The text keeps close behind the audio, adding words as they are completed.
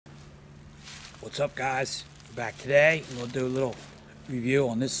What's up, guys? We're back today. We'll do a little review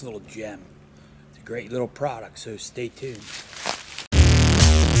on this little gem. It's a great little product, so stay tuned.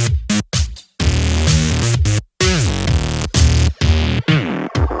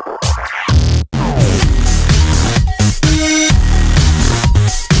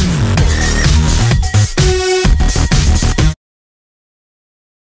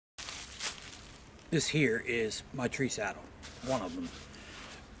 This here is my tree saddle, one of them.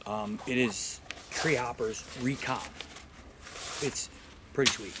 It is Treehopper's Recon. It's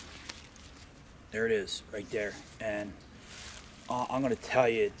pretty sweet. There it is, right there. And I'm going to tell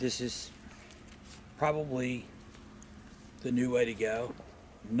you, this is probably the new way to go.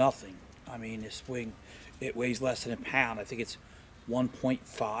 Nothing. I mean, this swing, it weighs less than a pound. I think it's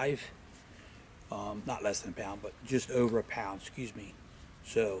 1.5. Not less than a pound, but just over a pound, excuse me.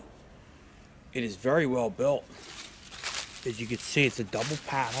 So, it is very well built. As you can see, it's a double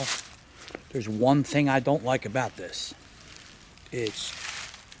panel. There's one thing I don't like about this. It's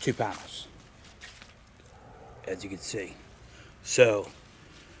 2 panels, as you can see. So,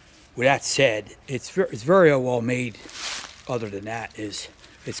 with that said, it's very well made. Other than that, it's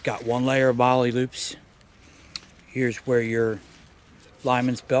got one layer of volley loops. Here's where your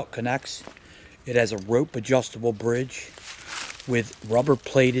lineman's belt connects. It has a rope adjustable bridge with rubber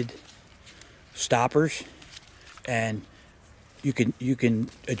plated stoppers, and you can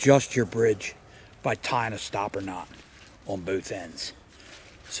adjust your bridge by tying a stopper knot on both ends.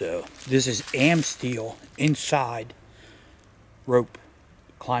 So this is Amsteel inside rope,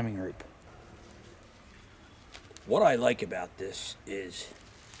 climbing rope. What I like about this is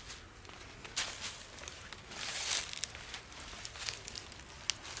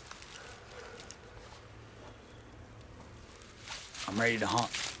I'm ready to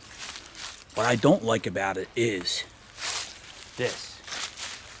hunt. What I don't like about it is this.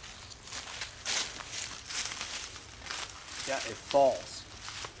 Yeah, it falls.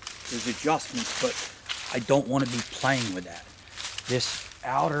 There's adjustments, but I don't want to be playing with that. This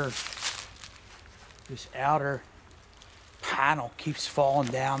outer panel keeps falling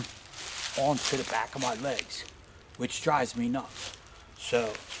down onto the back of my legs, which drives me nuts.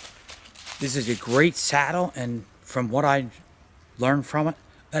 So this is a great saddle, and from what I learned from it,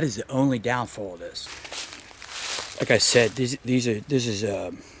 that is the only downfall of this. Like I said, this is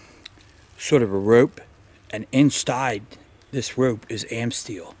a sort of a rope, and inside this rope is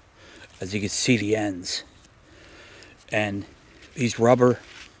Amsteel, as you can see the ends. And these rubber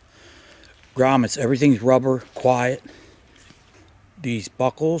grommets, everything's rubber, quiet. These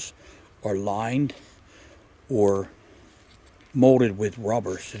buckles are lined or molded with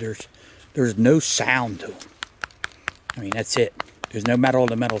rubber, so there's no sound to them. I mean, that's it. There's no metal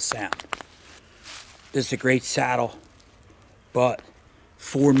to metal sound. This is a great saddle, but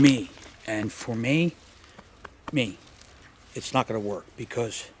for me, and for me, it's not going to work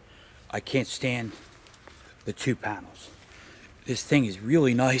because I can't stand the 2 panels. This thing is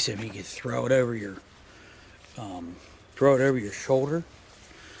really nice if you can throw it over your shoulder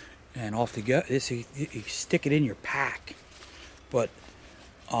and off the go. This you stick it in your pack. But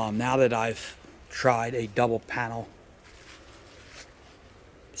now that I've tried a double panel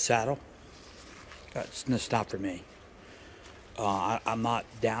saddle, that's not for me. I'm not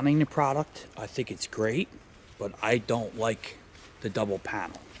downing the product. I think it's great, but I don't like the double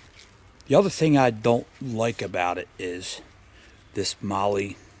panel. The other thing I don't like about it is this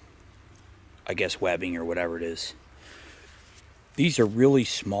molly, I guess webbing or whatever it is. These are really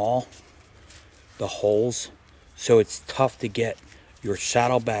small, the holes, so it's tough to get your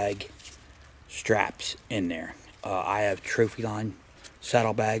saddlebag straps in there. I have trophy line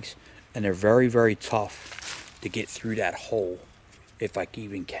saddlebags, and they're very, very tough to get through that hole if I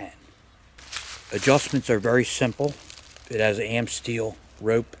even can. Adjustments are very simple. It has an Amsteel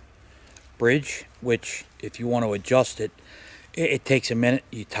rope bridge, which if you want to adjust it, it takes a minute.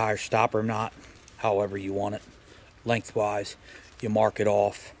 You tie a stopper knot however you want it, lengthwise. You mark it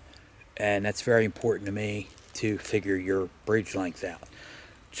off, and that's very important to me to figure your bridge length out.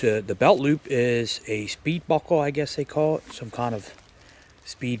 So the belt loop is a speed buckle, I guess they call it, some kind of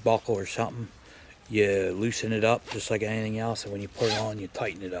speed buckle or something. You loosen it up just like anything else, and when you put it on, you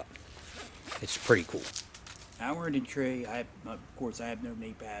tighten it up. It's pretty cool. Now we're in the tree. Of course, I have no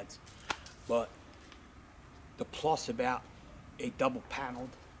knee pads, but the plus about a double paneled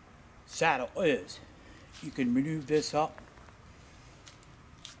saddle is you can maneuver this up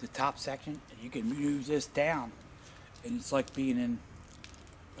the top section, and you can maneuver this down, and it's like being in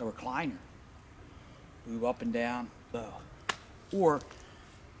a recliner. Move up and down, or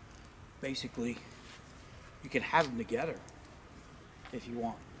basically you can have them together if you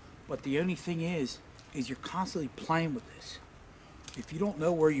want. But the only thing is you're constantly playing with this. If you don't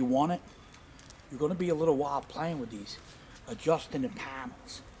know where you want it, you're going to be a little while playing with these, adjusting the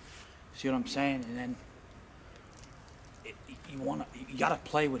panels. See what I'm saying? And then you got to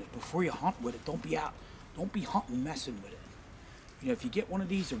play with it before you hunt with it. Don't be hunting messing with it. You know, if you get one of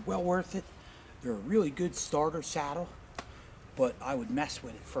these, they're well worth it. They're a really good starter saddle, but I would mess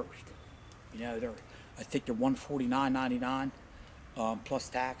with it first. You know, I think they're $149.99 plus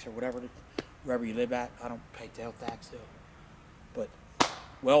tax or whatever, wherever you live at. I don't pay tail tax though, but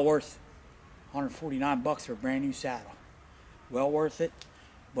well worth 149 bucks for a brand new saddle. Well worth it,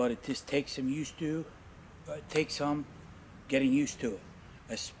 but it just takes some getting used to it,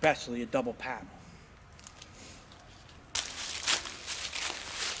 especially a double panel.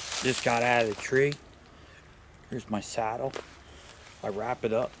 Just got out of the tree. Here's my saddle. I wrap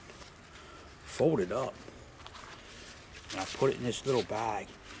it up, fold it up, and I put it in this little bag.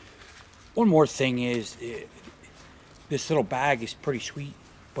 One more thing is, this little bag is pretty sweet,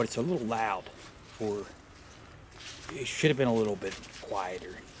 but it's a little loud, or it should have been a little bit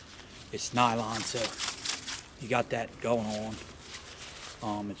quieter. It's nylon, so you got that going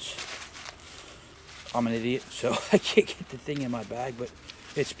on. I'm an idiot, so I can't get the thing in my bag, but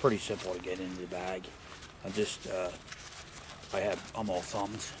it's pretty simple to get into the bag. I'm all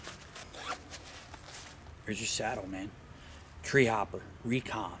thumbs. Here's your saddle, man. Treehopper,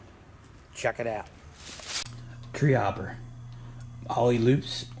 Recon. Check it out. Treehopper. Ollie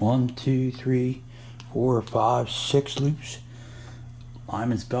loops. 1, 2, 3, 4, 5, 6 loops.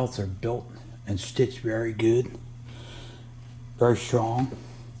 Lyman's belts are built and stitched very good. Very strong.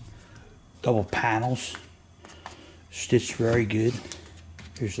 Double panels. Stitched very good.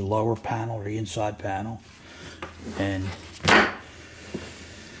 Here's the lower panel, the inside panel. And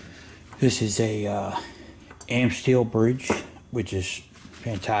this is a AM steel bridge, which is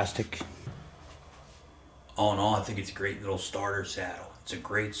fantastic. All in all, I think it's a great little starter saddle. It's a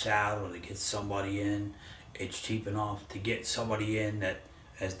great saddle to get somebody in. It's cheap enough to get somebody in that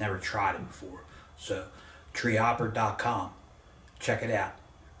has never tried it before. So, treehopper.com. Check it out.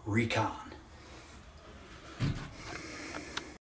 Recon.